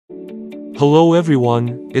Hello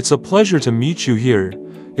everyone, it's a pleasure to meet you here.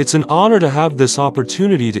 It's an honor to have this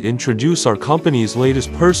opportunity to introduce our company's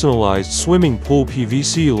latest personalized swimming pool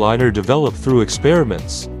PVC liner developed through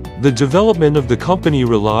experiments. The development of the company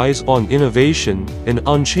relies on innovation, and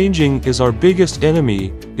unchanging is our biggest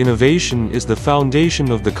enemy. Innovation is the foundation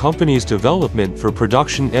of the company's development for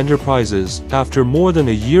production enterprises. After more than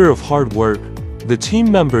a year of hard work, the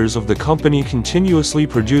team members of the company continuously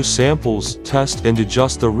produce samples, test and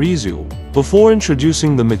adjust the residue. Before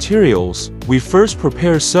introducing the materials, we first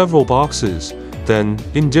prepare several boxes. Then,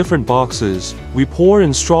 in different boxes, we pour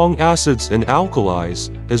in strong acids and alkalis,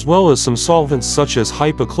 as well as some solvents such as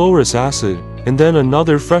hypochlorous acid, and then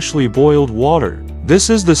another freshly boiled water. This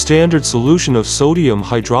is the standard solution of sodium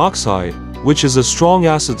hydroxide, which is a strong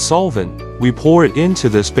acid solvent. We pour it into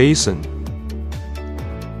this basin.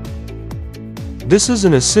 This is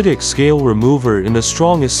an acidic scale remover in a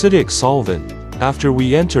strong acidic solvent. After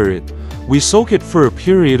we enter it, we soak it for a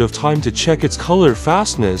period of time to check its color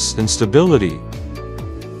fastness and stability.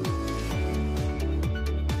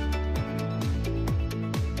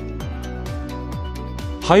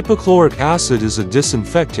 Hypochloric acid is a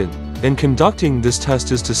disinfectant, and conducting this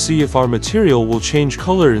test is to see if our material will change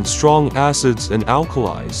color in strong acids and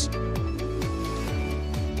alkalis.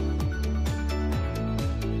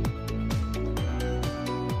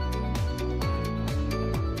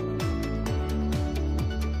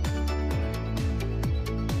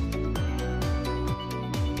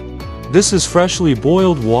 This is freshly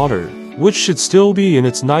boiled water, which should still be in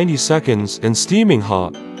its 90 seconds and steaming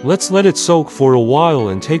hot. Let's let it soak for a while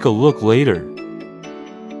and take a look later.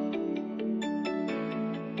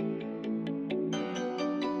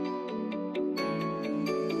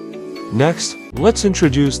 Next, let's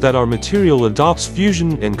introduce that our material adopts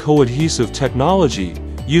fusion and co-adhesive technology,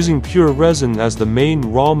 using pure resin as the main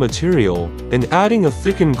raw material, and adding a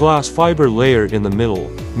thickened glass fiber layer in the middle,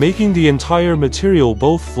 making the entire material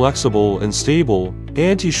both flexible and stable,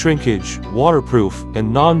 anti-shrinkage, waterproof,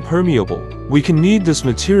 and non-permeable. We can knead this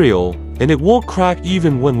material, and it won't crack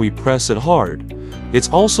even when we press it hard. It's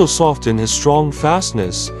also soft and has strong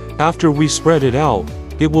fastness. After we spread it out,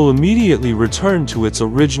 it will immediately return to its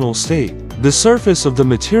original state. The surface of the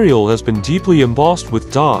material has been deeply embossed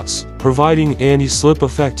with dots, providing anti-slip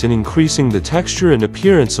effect and increasing the texture and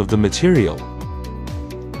appearance of the material.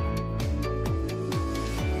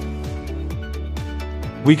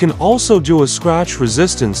 We can also do a scratch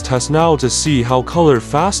resistance test now to see how color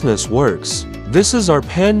fastness works. This is our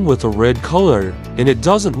pen with a red color, and it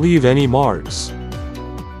doesn't leave any marks.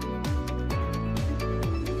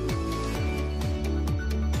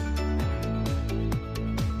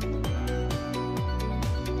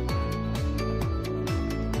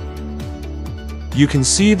 You can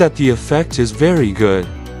see that the effect is very good.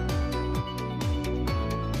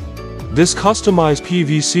 This customized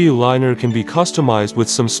PVC liner can be customized with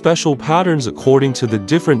some special patterns according to the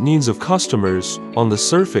different needs of customers. On the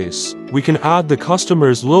surface, we can add the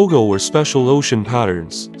customer's logo or special ocean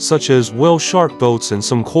patterns, such as whale shark boats and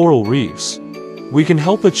some coral reefs. We can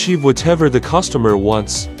help achieve whatever the customer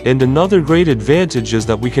wants, and another great advantage is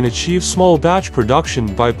that we can achieve small batch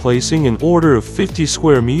production by placing an order of 50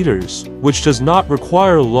 square meters, which does not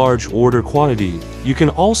require a large order quantity. You can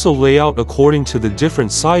also lay out according to the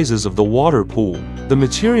different sizes of the water pool. The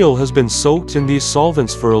material has been soaked in these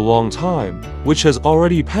solvents for a long time, which has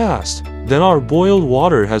already passed. Then our boiled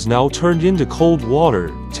water has now turned into cold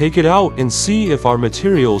water. Take it out and see if our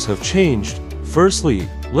materials have changed. Firstly,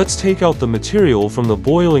 let's take out the material from the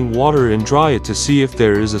boiling water and dry it to see if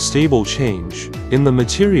there is a stable change in the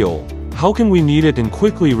material. How can we knead it and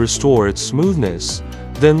quickly restore its smoothness?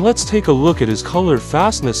 Then let's take a look at its color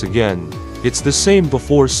fastness again. It's the same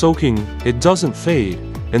before soaking, it doesn't fade,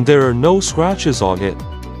 and there are no scratches on it.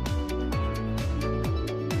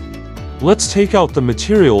 Let's take out the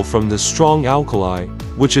material from this strong alkali,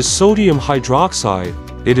 which is sodium hydroxide.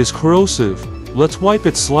 It is corrosive. Let's wipe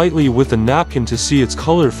it slightly with a napkin to see its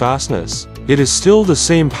color fastness. It is still the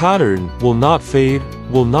same pattern, will not fade,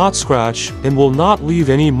 will not scratch, and will not leave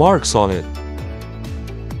any marks on it.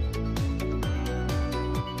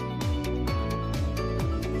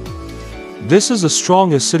 This is a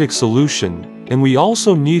strong acidic solution, and we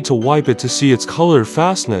also need to wipe it to see its color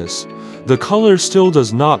fastness. The color still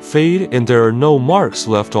does not fade and there are no marks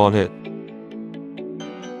left on it.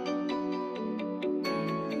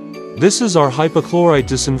 This is our hypochlorite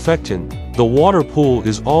disinfectant. The water pool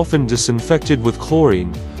is often disinfected with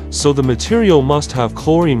chlorine, so the material must have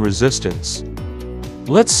chlorine resistance.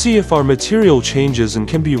 Let's see if our material changes and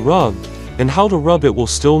can be rubbed, and how to rub it will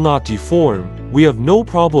still not deform. We have no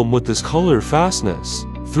problem with this color fastness.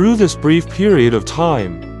 Through this brief period of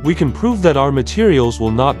time, we can prove that our materials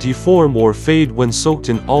will not deform or fade when soaked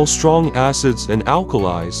in all strong acids and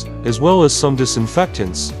alkalis, as well as some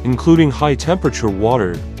disinfectants, including high-temperature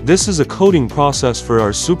water. This is a coating process for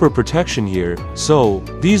our super protection here, so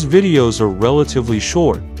these videos are relatively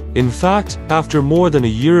short. In fact, after more than a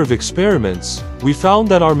year of experiments, we found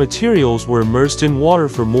that our materials were immersed in water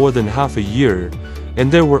for more than half a year,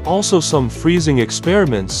 and there were also some freezing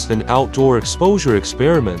experiments and outdoor exposure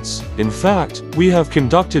experiments. In fact, we have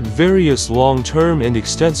conducted various long-term and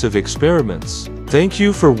extensive experiments. Thank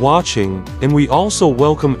you for watching, and we also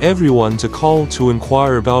welcome everyone to call to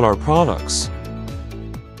inquire about our products.